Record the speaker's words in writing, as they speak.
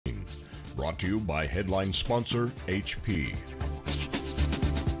Brought to you by headline sponsor HP.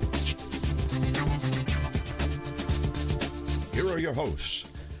 Here are your hosts,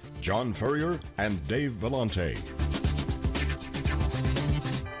 John Furrier and Dave Vellante.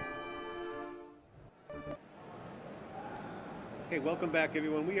 Okay, welcome back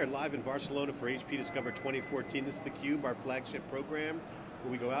everyone. We are live in Barcelona for HP Discover 2014. This is theCUBE, our flagship program,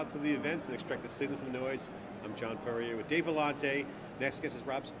 where we go out to the events and extract the signal from noise. I'm John Furrier with Dave Vellante. Next guest is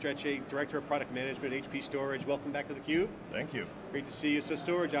Rob Strechay, Director of Product Management, HP Storage. Welcome back to theCUBE. Thank you. Great to see you. So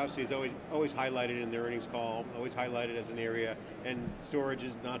storage obviously is always highlighted in the earnings call, always highlighted as an area, and storage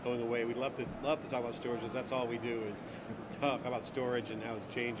is not going away. We'd love to talk about storage, because that's all we do is talk about storage and how it's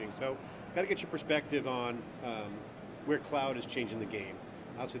changing. So, got to get your perspective on where cloud is changing the game.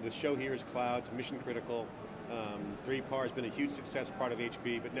 Obviously the show here is cloud, it's mission critical. 3PAR has been a huge success part of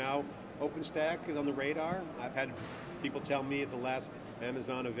HP, but now OpenStack is on the radar. I've had people tell me at the last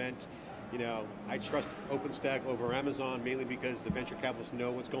Amazon event, you know, I trust OpenStack over Amazon mainly because the venture capitalists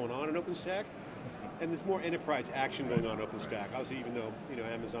know what's going on in OpenStack, and there's more enterprise action going on in OpenStack. Obviously, even though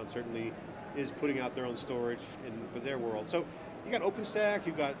Amazon certainly is putting out their own storage for their world. So you got OpenStack,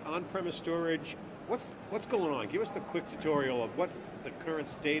 you got on-premise storage. What's going on? Give us the quick tutorial of what's the current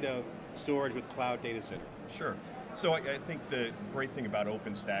state of storage with cloud data center. Sure. So I think the great thing about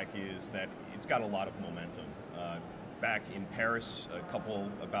OpenStack is that it's got a lot of momentum. Back in Paris,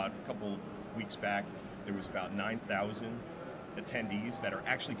 about a couple weeks back, there was about 9,000 attendees that are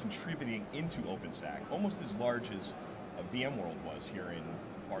actually contributing into OpenStack, almost as large as VMworld was here in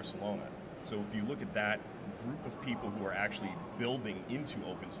Barcelona. So if you look at that group of people who are actually building into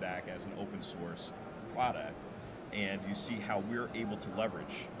OpenStack as an open source product, and you see how we're able to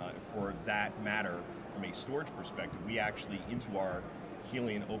leverage, for that matter, from a storage perspective, we actually, into our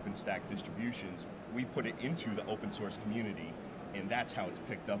Helion OpenStack distributions, we put it into the open source community, and that's how it's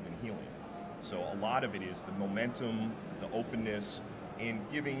picked up in Helion. So a lot of it is the momentum, the openness, and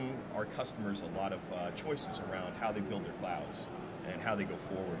giving our customers a lot of choices around how they build their clouds and how they go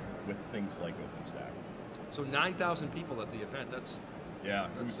forward with things like OpenStack. So 9,000 people at the event, that's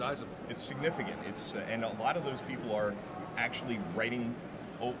sizable. It's significant. And a lot of those people are actually writing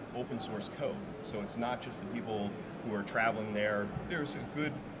open source code. So it's not just the people who are traveling there. There's a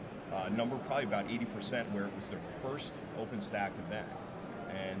good number, probably about 80%, where it was their first OpenStack event.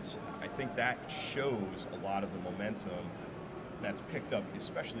 And I think that shows a lot of the momentum that's picked up,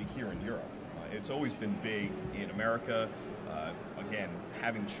 especially here in Europe. It's always been big in America. Again,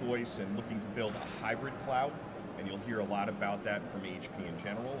 having choice and looking to build a hybrid cloud, and you'll hear a lot about that from HP in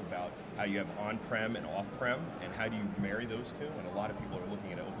general, about how you have on-prem and off-prem, and how do you marry those two, and a lot of people are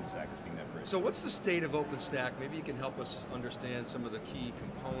looking at OpenStack as being that bridge. So what's the state of OpenStack? Maybe you can help us understand some of the key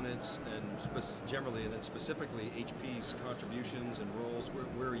components, and generally, and then specifically, HP's contributions and roles.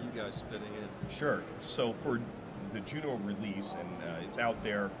 Where are you guys fitting in? Sure, so for the Juno release, and it's out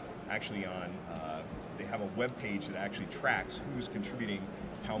there actually on, they have a web page that actually tracks who's contributing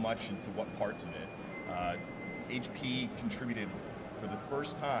how much into what parts of it. HP contributed for the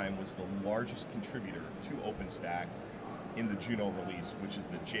first time, was the largest contributor to OpenStack in the Juno release, which is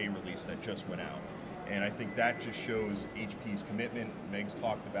the J release that just went out. And I think that just shows HP's commitment. Meg's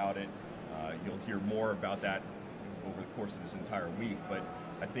talked about it. You'll hear more about that over the course of this entire week, but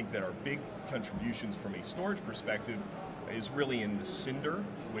I think that our big contributions from a storage perspective is really in the Cinder,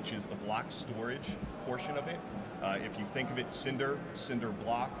 which is the block storage portion of it. If you think of it, Cinder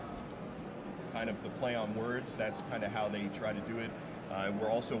block, kind of the play on words, that's kind of how they try to do it. We're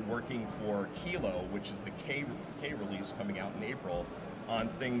also working for Kilo, which is the K release coming out in April, on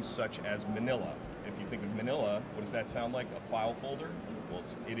things such as Manila. If you think of Manila, what does that sound like? A file folder? Well,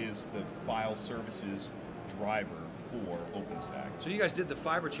 it is the file services driver for OpenStack. So you guys did the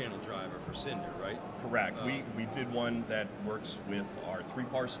fiber channel driver for Cinder, right? Correct. We did one that works with our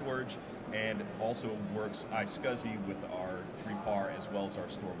 3PAR storage, and also works iSCSI with our 3PAR as well as our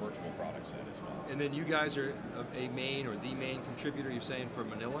store virtual product set as well. And then you guys are a main or the main contributor, you're saying, for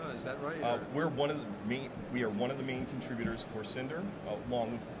Manila, is that right? We are one of the main contributors for Cinder,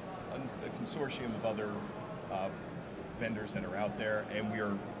 along with a consortium of other vendors that are out there, and we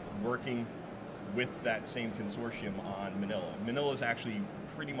are working with that same consortium on Manila. Manila is actually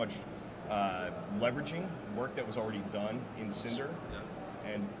pretty much leveraging work that was already done in Cinder,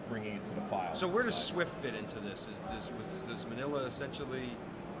 and bringing it to the file. So where does Swift fit into this? Does Manila essentially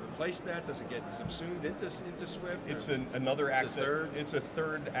replace that? Does it get subsumed into Swift? It's another access. It's a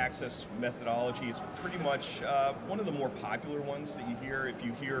third access methodology. It's pretty much one of the more popular ones that you hear. If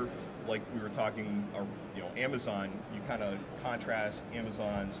you hear, like we were talking, Amazon, you kind of contrast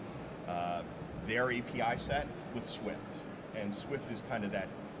Amazon's their API set with Swift, and Swift is kind of that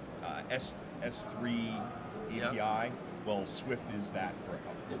S3 API. Yep. Well, Swift is that for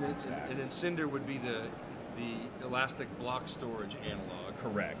OpenStack. And then Cinder would be the elastic block storage analog.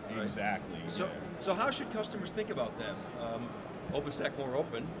 Correct, right? Exactly. So, yeah. so how should customers think about them? OpenStack more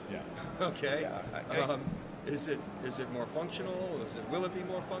open. Yeah. Okay. Yeah, is it more functional? Will it be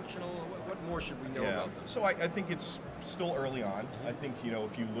more functional? What more should we know about them? So I think it's still early on. I think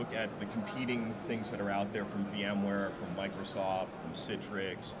if you look at the competing things that are out there from VMware, from Microsoft, from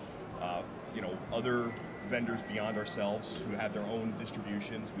Citrix, other vendors beyond ourselves who have their own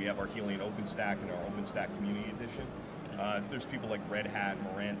distributions. We have our Helion OpenStack and our OpenStack Community Edition. There's people like Red Hat,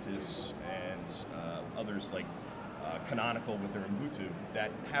 Mirantis, and others like Canonical with their Ubuntu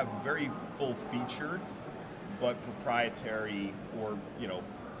that have very full-featured but proprietary or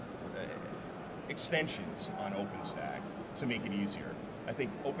extensions on OpenStack to make it easier. I think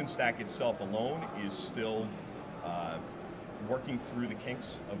OpenStack itself alone is still working through the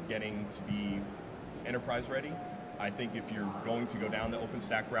kinks of getting to be enterprise ready. I think if you're going to go down the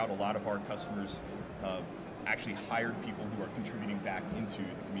OpenStack route, a lot of our customers have actually hired people who are contributing back into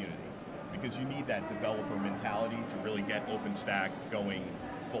the community, because you need that developer mentality to really get OpenStack going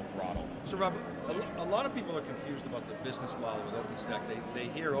full throttle. So Rob, a lot of people are confused about the business model with OpenStack. They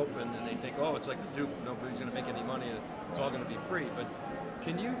hear open and they think, oh, it's like a dupe, nobody's going to make any money, it's all going to be free. But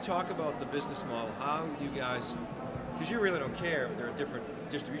can you talk about the business model, how you guys, because you really don't care if there are different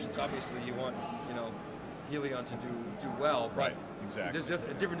distributions. Obviously you want, Helion to do well, but right, exactly. There's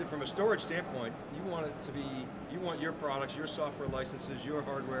a different, from a storage standpoint, you want your products, your software licenses, your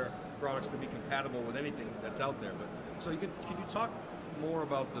hardware products to be compatible with anything that's out there. But so can you talk more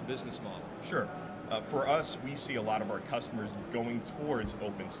about the business model? Sure. For us, we see a lot of our customers going towards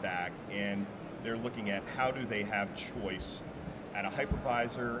OpenStack, and they're looking at how do they have choice at a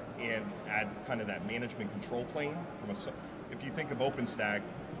hypervisor and at kind of that management control plane. If you think of OpenStack,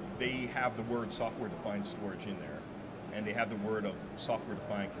 they have the word software-defined storage in there, and they have the word of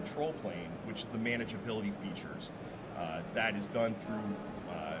software-defined control plane, which is the manageability features. That is done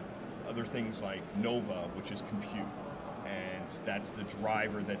through other things like Nova, which is compute, and that's the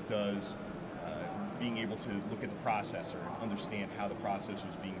driver that does being able to look at the processor and understand how the processor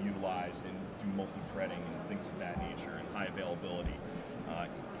is being utilized and do multi-threading and things of that nature, and high availability,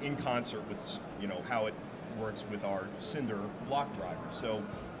 in concert with how it works with our Cinder block driver. So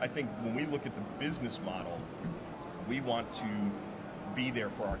I think when we look at the business model, we want to be there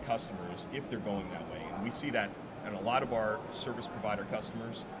for our customers if they're going that way. And we see that in a lot of our service provider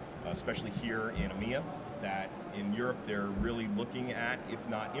customers, especially here in EMEA, that in Europe they're really looking at, if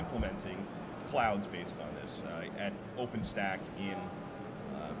not implementing, clouds based on this. At OpenStack in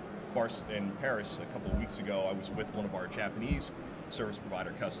Paris a couple of weeks ago, I was with one of our Japanese service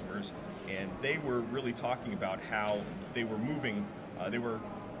provider customers, and they were really talking about how they were moving, they were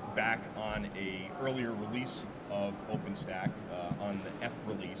back on a earlier release of OpenStack, on the F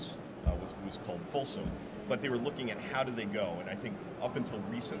release, was called Folsom, but they were looking at how do they go, and I think up until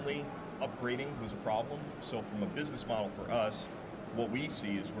recently, upgrading was a problem. So from a business model for us, what we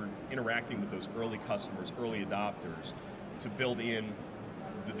see is we're interacting with those early customers, early adopters, to build in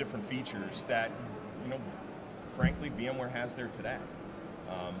the different features that, frankly, VMware has there today.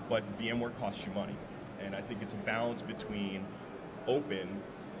 But VMware costs you money. And I think it's a balance between open,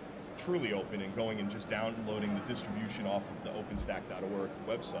 truly open, and going and just downloading the distribution off of the openstack.org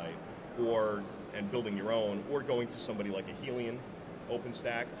website, and building your own, or going to somebody like a Helion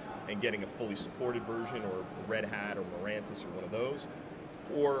OpenStack and getting a fully supported version, or Red Hat or Mirantis or one of those,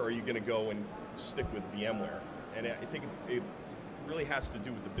 or are you going to go and stick with VMware? And I think it really has to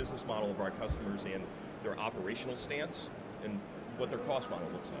do with the business model of our customers and their operational stance and what their cost model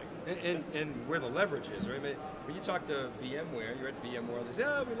looks like. And where the leverage is, right? When you talk to VMware, you're at VMworld, they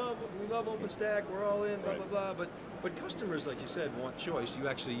say, we love OpenStack, we're all in, blah, right, blah, blah. But customers, like you said, want choice. You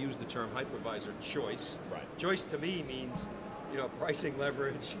actually use the term hypervisor choice. Right. Choice to me means, pricing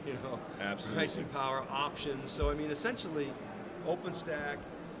leverage, absolutely, pricing power, options. So, essentially, OpenStack,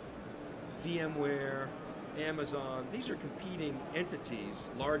 VMware, Amazon, these are competing entities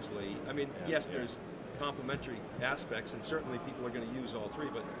largely. Yes, there's complementary aspects, and certainly people are going to use all three,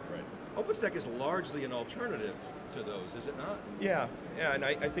 but right, OpenStack is largely an alternative to those, is it not? Yeah, and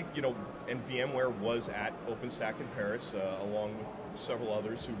I think, and VMware was at OpenStack in Paris, along with several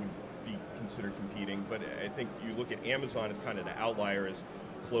others who would be considered competing, but I think you look at Amazon as kind of the outlier, as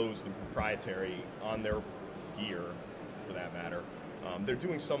closed and proprietary on their gear, for that matter. They're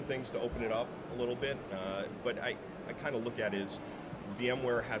doing some things to open it up a little bit, but I kind of look at it as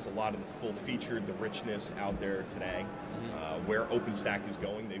VMware has a lot of the full-featured, the richness out there today. Where OpenStack is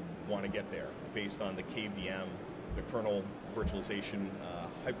going, they want to get there based on the KVM, the kernel virtualization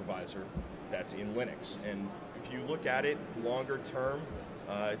hypervisor that's in Linux. And if you look at it longer term,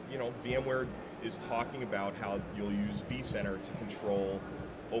 VMware is talking about how you'll use vCenter to control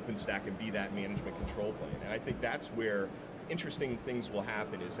OpenStack and be that management control plane. And I think that's where interesting things will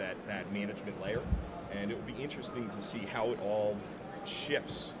happen, is that management layer. And it will be interesting to see how it all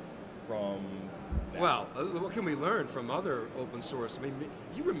shifts from that. Well, what can we learn from other open source? I mean,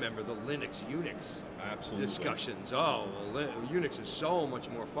 you remember the Linux, Unix Absolutely. discussions. Oh, well, Unix is so much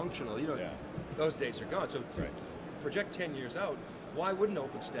more functional. Those days are gone. So project 10 years out, why wouldn't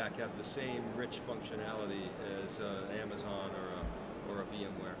OpenStack have the same rich functionality as Amazon or a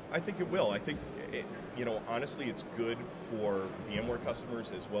VMware? I think it will. I think, honestly, it's good for VMware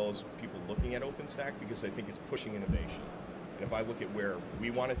customers as well as people looking at OpenStack, because I think it's pushing innovation. And if I look at where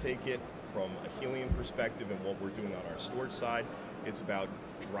we want to take it from a Helion perspective and what we're doing on our storage side, it's about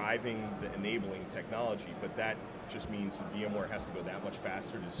driving the enabling technology, but that just means that VMware has to go that much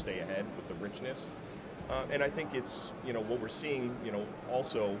faster to stay ahead with the richness. And I think it's, what we're seeing,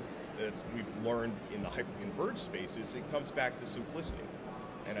 also, as we've learned in the hyper-converged spaces, it comes back to simplicity.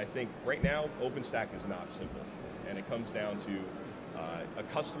 And I think right now, OpenStack is not simple. And it comes down to a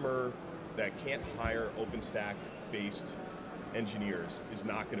customer that can't hire OpenStack-based engineers is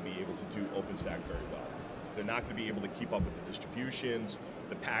not going to be able to do OpenStack very well. They're not going to be able to keep up with the distributions,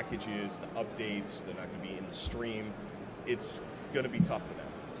 the packages, the updates. They're not going to be in the stream. It's going to be tough for them.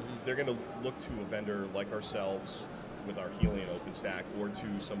 They're going to look to a vendor like ourselves with our Helion OpenStack, or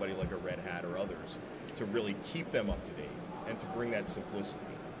to somebody like a Red Hat or others, to really keep them up to date and to bring that simplicity.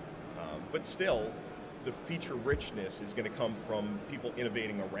 But still, the feature richness is going to come from people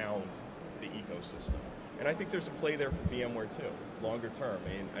innovating around the ecosystem. And I think there's a play there for VMware too, longer term.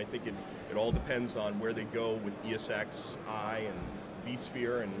 And I think it all depends on where they go with ESXi and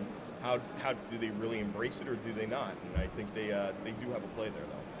vSphere, and how do they really embrace it, or do they not? And I think they do have a play there,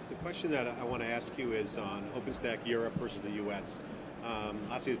 though. The question that I want to ask you is on OpenStack Europe versus the US.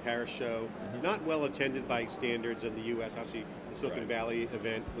 Obviously the Paris show, not well attended by standards in the US. Obviously the Silicon Valley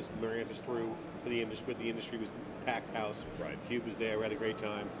event was momentous through for the industry, with the industry was packed house. theCUBE was there, we had a great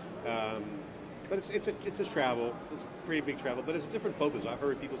time. But it's a travel, it's a pretty big travel, but it's a different focus. I've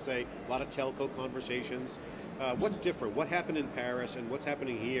heard people say a lot of telco conversations. What's different? What happened in Paris and what's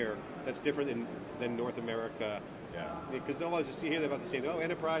happening here that's different than North America? Yeah. Because always you hear about the same,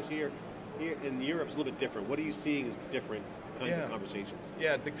 enterprise here in Europe's a little bit different. What are you seeing as different kinds of conversations?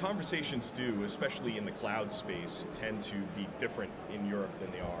 Yeah, the conversations do, especially in the cloud space, tend to be different in Europe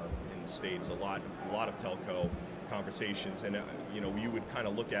than they are in the States. A lot of telco conversations, and you would kind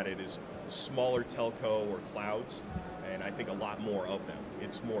of look at it as smaller telco or clouds, and I think a lot more of them.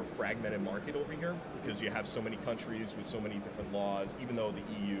 It's more fragmented market over here because you have so many countries with so many different laws, even though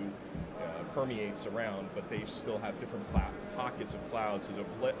the EU permeates around, but they still have different pockets of clouds that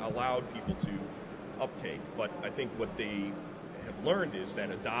have allowed people to uptake. But I think what they have learned is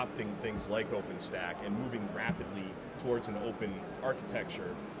that adopting things like OpenStack and moving rapidly towards an open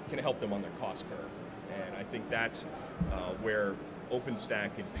architecture can help them on their cost curve. And I think that's where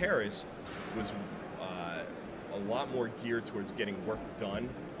OpenStack in Paris was a lot more geared towards getting work done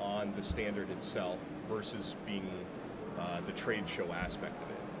on the standard itself versus being the trade show aspect of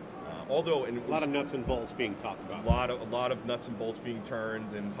it. Although a lot of nuts and bolts being talked about. A lot of nuts and bolts being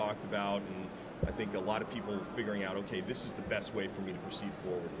turned and talked about, and I think a lot of people figuring out, okay, this is the best way for me to proceed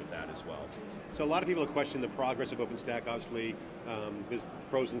forward with that as well. So a lot of people have questioned the progress of OpenStack. Obviously, there's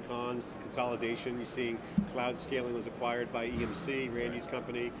pros and cons, consolidation. You're seeing Cloud Scaling was acquired by EMC, Randy's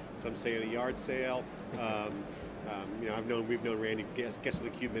company. Some say at a yard sale. We've known Randy, guest of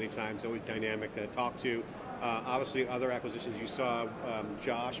theCUBE many times, always dynamic to talk to. Obviously, other acquisitions, you saw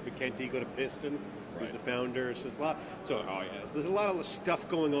Josh McKenty go to Piston, who's the founder. So there's a lot of stuff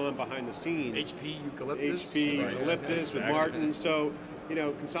going on behind the scenes. HP Eucalyptus. Eucalyptus, and Martin. So,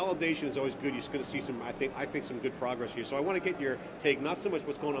 consolidation is always good. You're going to see some, I think some good progress here. So I want to get your take, not so much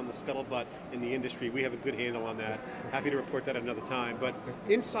what's going on in the scuttlebutt in the industry. We have a good handle on that. Happy to report that another time. But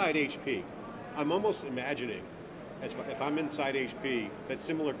inside HP, I'm almost imagining, if I'm inside HP, that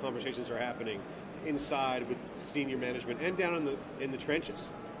similar conversations are happening inside with senior management and down in the trenches.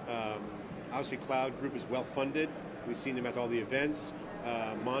 Obviously, Cloud Group is well funded. We've seen them at all the events.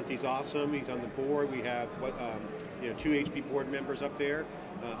 Monty's awesome. He's on the board. We have 2 HP board members up there.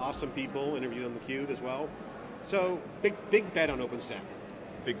 Awesome people interviewed on theCUBE as well. So big bet on OpenStack.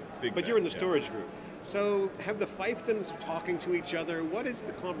 Big. But you're in the storage group. So have the fiefdoms talking to each other? What is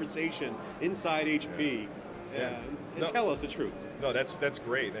the conversation inside HP? Tell us the truth. No, that's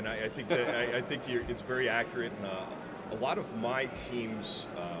great, and I think that it's very accurate. And a lot of my team's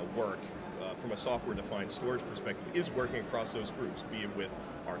work from a software-defined storage perspective is working across those groups, be it with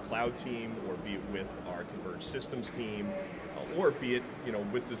our cloud team, or be it with our converged systems team, or be it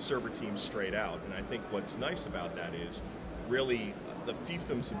with the server team straight out. And I think what's nice about that is really the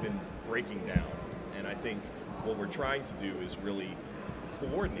fiefdoms have been breaking down, and I think what we're trying to do is really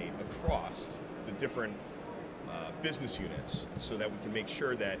coordinate across the different business units so that we can make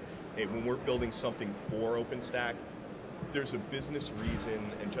sure that, hey, when we're building something for OpenStack, there's a business reason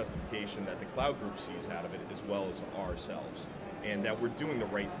and justification that the cloud group sees out of it, as well as ourselves, and that we're doing the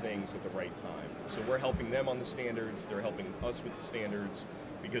right things at the right time. So we're helping them on the standards, they're helping us with the standards,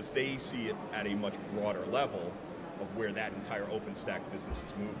 because they see it at a much broader level of where that entire OpenStack business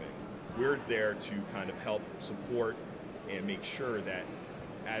is moving. We're there to kind of help support and make sure that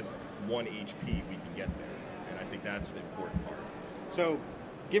as one HP we can get there. And I think that's the important part. So,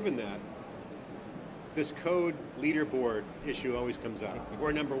 given that, this code leaderboard issue always comes up.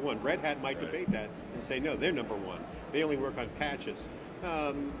 We're number one. Red Hat might debate that and say, no, they're number one. They only work on patches.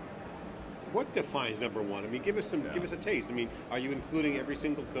 What defines number one? I mean, give us a taste. I mean, are you including every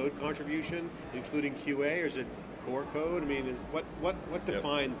single code contribution, including QA, or is it core code? I mean, what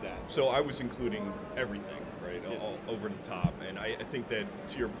defines that? So I was including everything, right, all over the top. And I think that,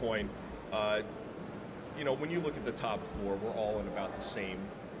 to your point, when you look at the top four, we're all in about the same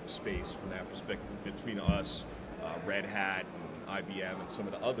space from that perspective between us, Red Hat, and IBM, and some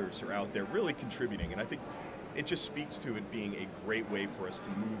of the others who are out there really contributing. And I think it just speaks to it being a great way for us to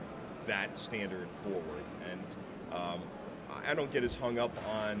move that standard forward. And I don't get as hung up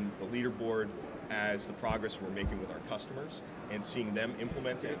on the leaderboard as the progress we're making with our customers and seeing them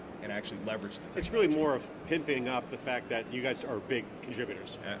implement it and actually leverage the technology. It's really more of pimping up the fact that you guys are big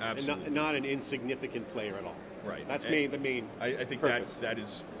contributors. Absolutely. And not an insignificant player at all. Right. That's the main I think purpose. that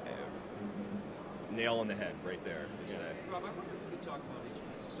is nail on the head right there. Rob, I wonder if we could talk about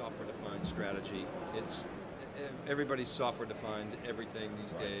HP's software-defined strategy. It's everybody's software-defined everything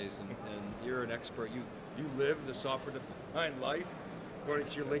these days, and you're an expert. You live the software-defined life, according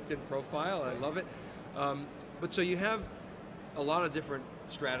to your LinkedIn profile. I love it. But so you have a lot of different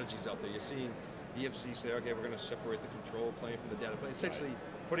strategies out there. You're seeing EMC say, okay, we're going to separate the control plane from the data plane, essentially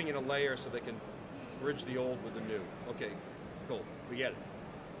putting in a layer so they can bridge the old with the new. Okay, cool, we get it.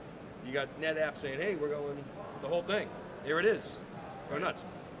 You got NetApp saying, hey, we're going the whole thing. Here it is. Go nuts.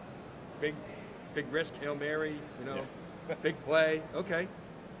 Big risk, Hail Mary, big play. Okay,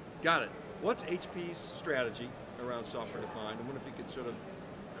 got it. What's HP's strategy around software defined? I wonder if you could sort of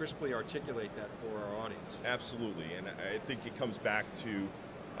crisply articulate that for our audience. Absolutely, and I think it comes back to,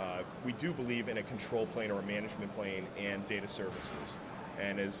 we do believe in a control plane or a management plane and data services.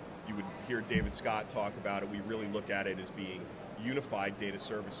 And as you would hear David Scott talk about it, we really look at it as being unified data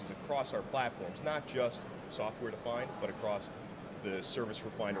services across our platforms, not just software defined, but across the service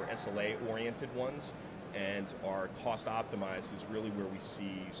refined or SLA-oriented ones, and our cost optimized is really where we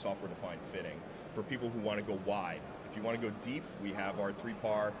see software defined fitting. For people who want to go wide, if you want to go deep, we have our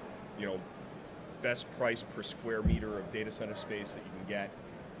 3PAR, best price per square meter of data center space that you can get,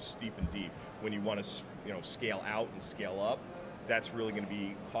 steep and deep. When you want to, scale out and scale up, that's really going to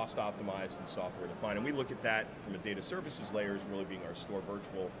be cost optimized and software defined. And we look at that from a data services layer as really being our store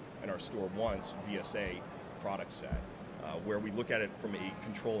virtual and our store once VSA product set. Where we look at it from a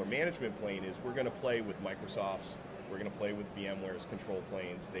controller management plane is we're going to play with Microsoft's, we're going to play with VMware's control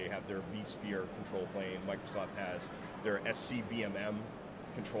planes. They have their vSphere control plane. Microsoft has their SCVMM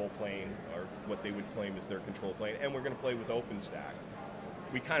control plane, or what they would claim is their control plane. And we're going to play with OpenStack.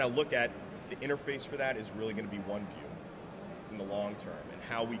 We kind of look at the interface for that is really going to be one view in the long term, and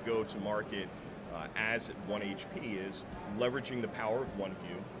how we go to market as one HP is leveraging the power of one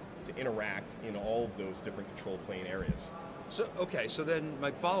view to interact in all of those different control plane areas. So, okay, so then my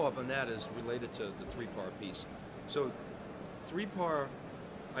follow-up on that is related to the 3PAR piece. So 3PAR,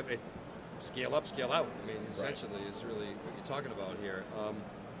 scale up, scale out, essentially is really what you're talking about here.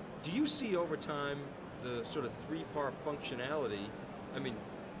 Do you see over time the sort of 3PAR functionality,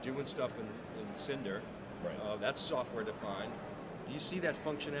 doing stuff in Cinder, that's software defined. Do you see that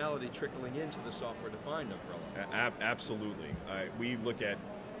functionality trickling into the software defined umbrella? Absolutely. We look at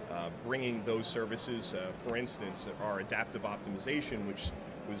bringing those services, for instance, our adaptive optimization, which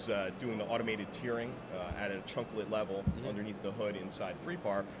was doing the automated tiering at a chunklet level underneath the hood inside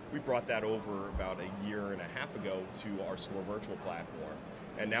 3PAR. We brought that over about a year and a half ago to our store virtual platform.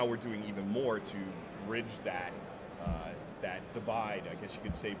 And now we're doing even more to bridge that divide, I guess you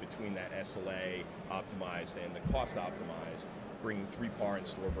could say, between that SLA optimized and the cost optimized, bringing 3PAR and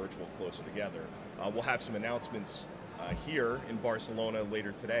store virtual closer together. We'll have some announcements here in Barcelona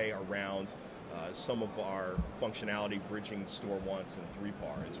later today around some of our functionality bridging store once and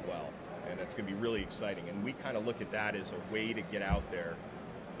 3PAR as well. And that's going to be really exciting. And we kind of look at that as a way to get out there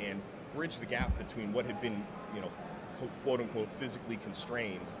and bridge the gap between what had been, quote unquote, physically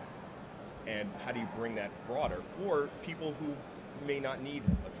constrained, and how do you bring that broader for people who may not need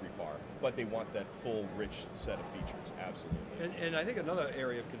a 3-par, but they want that full, rich set of features, absolutely. And I think another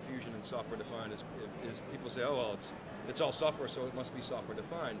area of confusion in software defined is people say, oh, well, it's all software, so it must be software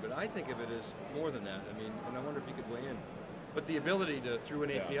defined, but I think of it as more than that. I mean, and I wonder if you could weigh in. But the ability to, through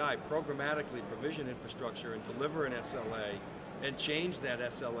an API, programmatically provision infrastructure and deliver an SLA and change that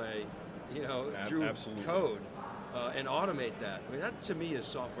SLA, through absolutely. Code and automate that. I mean, that to me is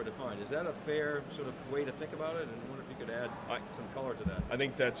software defined. Is that a fair sort of way to think about it? And I wonder if you could add some color to that. I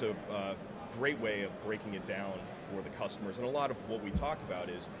think that's a great way of breaking it down for the customers. And a lot of what we talk about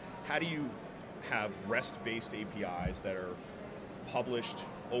is how do you have REST-based APIs that are published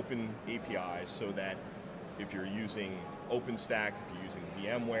open APIs so that if you're using OpenStack, if you're using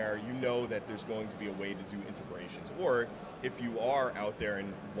VMware, you know that there's going to be a way to do integrations. Or if you are out there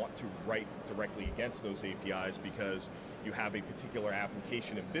and want to write directly against those APIs because you have a particular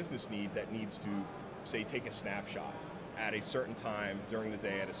application and business need that needs to, say, take a snapshot at a certain time during the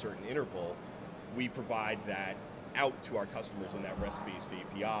day at a certain interval, we provide that out to our customers in that REST-based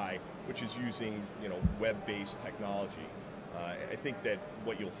API, which is using web-based technology. I think that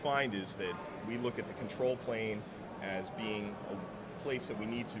what you'll find is that we look at the control plane as being a place that we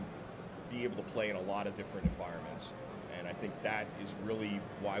need to be able to play in a lot of different environments. And I think that is really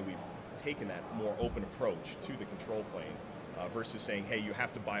why we've taken that more open approach to the control plane versus saying, hey, you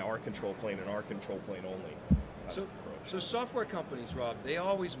have to buy our control plane and our control plane only. So software companies, Rob, they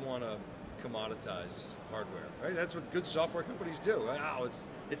always want to commoditize hardware, right? That's what good software companies do. Oh,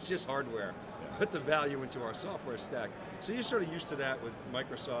 it's just hardware. Yeah. Put the value into our software stack. So you're sort of used to that with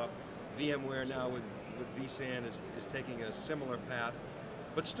Microsoft. VMware now with vSAN is taking a similar path.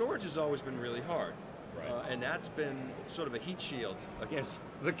 But storage has always been really hard. Right. And that's been sort of a heat shield against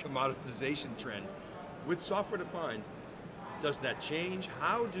the commoditization trend. With software defined, does that change?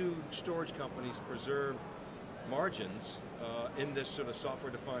 How do storage companies preserve margins in this sort of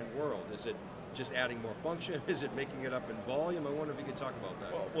software defined world? Is it just adding more function? Is it making it up in volume? I wonder if you could talk about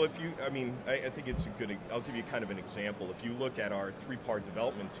that. Well, I think it's a good, I'll give you kind of an example. If you look at our 3-par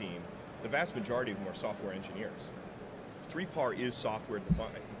development team, the vast majority of them are software engineers. 3-par is software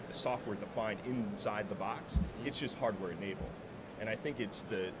defined inside the box. It's just hardware enabled. And I think it's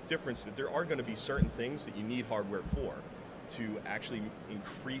the difference that there are going to be certain things that you need hardware for to actually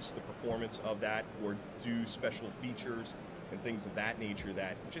increase the performance of that or do special features and things of that nature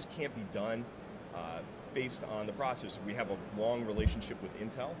that just can't be done based on the process. We have a long relationship with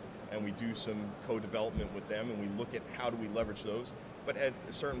Intel, and we do some co-development with them, and we look at how do we leverage those. But at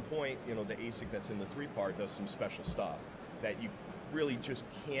a certain point, the ASIC that's in the 3-par does some special stuff that you really just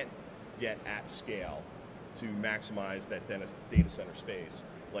can't get at scale to maximize that data center space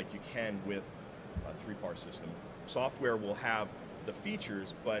like you can with a 3-par system. Software will have the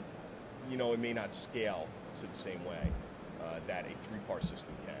features, but it may not scale to the same way that a 3-par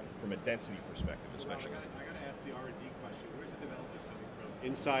system can, from a density perspective especially. Well, I got to ask the R&D question. Where's the development coming from?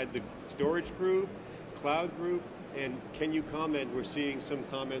 Inside the storage group, cloud group, and can you comment? We're seeing some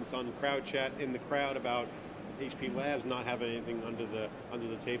comments on crowd chat in the crowd about HP Labs not having anything under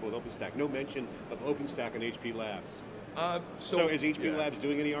the table with OpenStack. No mention of OpenStack and HP Labs. So is HP Labs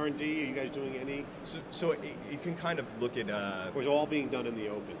doing any R&D? Are you guys doing any? So you can kind of look at... or is it all being done in the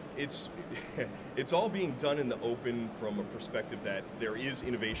open? It's all being done in the open from a perspective that there is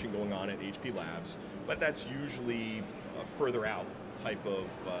innovation going on at HP Labs, but that's usually a further out type of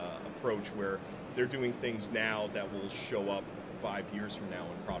approach where they're doing things now that will show up 5 years from now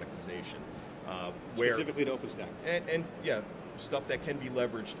in productization. Specifically to OpenStack. And stuff that can be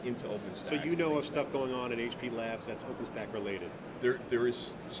leveraged into OpenStack. So you know of stuff going on in HP Labs that's OpenStack related? There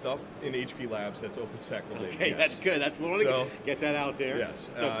is stuff in HP Labs that's OpenStack related. Okay, yes. That's good. That's what I want to get that out there. Yes.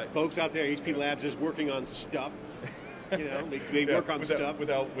 So folks out there, HP Labs is working on stuff. They work on stuff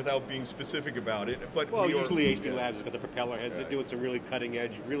without being specific about it. But usually HP Labs has got the propeller heads. They're doing some really cutting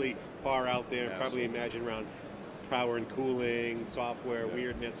edge, really far out there. Probably imagine around power and cooling, software,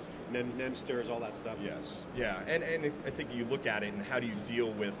 weirdness, memsters, all that stuff. Yes, and I think you look at it and how do you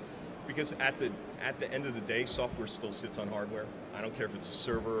deal with, because at the end of the day, software still sits on hardware. I don't care if it's a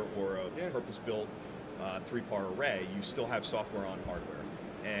server or a purpose-built 3-par array, you still have software on hardware.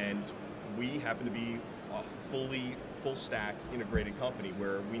 And we happen to be a full stack integrated company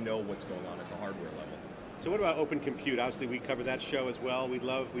where we know what's going on at the hardware level. So what about open compute? Obviously, we cover that show as well. We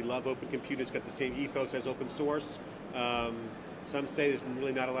love open compute. It's got the same ethos as open source. Some say there's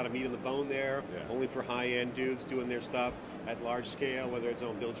really not a lot of meat on the bone there, only for high-end dudes doing their stuff. at large scale, whether it's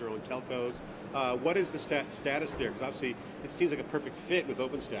on build your own telcos. What is the status there? Because obviously it seems like a perfect fit with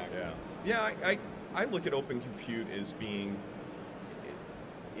OpenStack. Yeah, I look at open compute as being,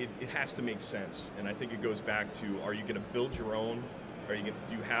 it has to make sense, and I think it goes back to, are you going to build your own? Do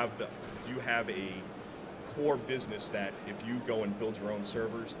you have a core business that if you go and build your own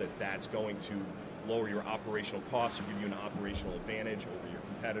servers, that's going to lower your operational costs or give you an operational advantage over your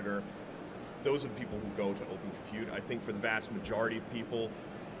competitor? Those are the people who go to open compute. I think for the vast majority of people,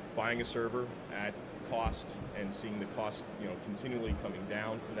 buying a server at cost and seeing the cost continually coming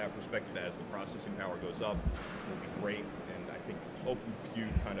down from that perspective as the processing power goes up will be great. And I think open compute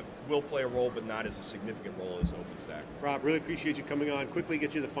kind of will play a role, but not as a significant role as OpenStack. Rob, really appreciate you coming on. Quickly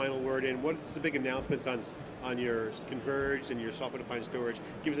get you the final word in. What's the big announcements on your converged and your software-defined storage?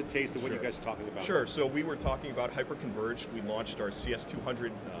 Give us a taste of what you guys are talking about. Sure. So we were talking about hyper-converged. We launched our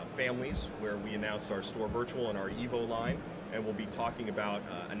CS200 families, where we announced our Store Virtual and our Evo line, and we'll be talking about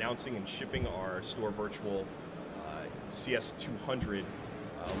announcing and shipping our Store Virtual CS200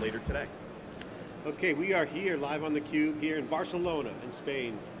 later today. Okay, we are here live on theCUBE here in Barcelona in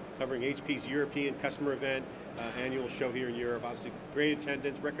Spain, covering HP's European customer event, annual show here in Europe. Obviously great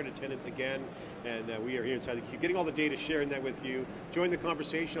attendance, record attendance again, and we are here inside theCUBE, getting all the data, sharing that with you. Join the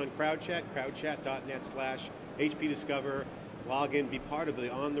conversation on CrowdChat, crowdchat.net/HP Discover. Log in, be part of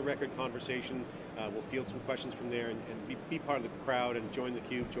the on-the-record conversation. We'll field some questions from there and be part of the crowd and join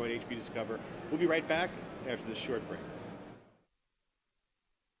theCUBE, join HP Discover. We'll be right back after this short break.